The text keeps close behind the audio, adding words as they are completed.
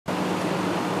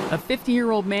A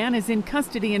 50-year-old man is in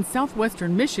custody in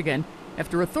southwestern Michigan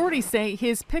after authorities say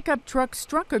his pickup truck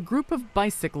struck a group of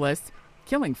bicyclists,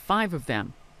 killing 5 of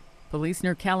them. Police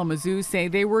near Kalamazoo say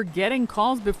they were getting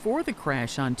calls before the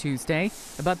crash on Tuesday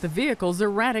about the vehicle's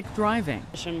erratic driving.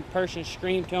 Some person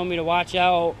screamed, telling me to watch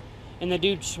out, and the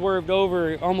dude swerved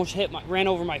over, almost ran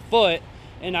over my foot,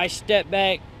 and I stepped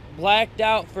back, blacked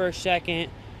out for a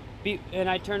second, and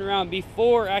I turned around.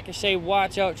 Before I could say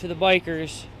watch out to the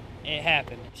bikers, it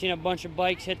happened. Seen a bunch of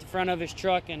bikes hit the front of his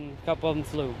truck, and a couple of them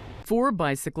flew. 4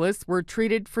 bicyclists were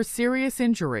treated for serious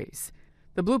injuries.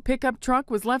 The blue pickup truck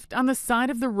was left on the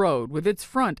side of the road with its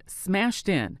front smashed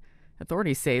in.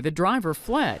 Authorities say the driver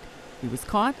fled. He was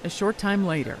caught a short time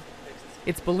later.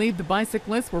 It's believed the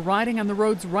bicyclists were riding on the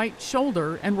road's right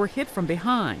shoulder and were hit from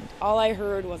behind. All I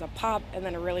heard was a pop and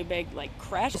then a really big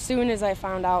crash. As soon as I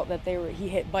found out that he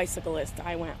hit bicyclists,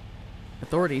 I went.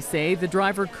 Authorities say the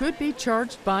driver could be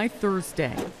charged by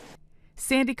Thursday.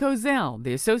 Sandy Kozel,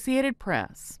 The Associated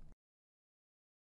Press.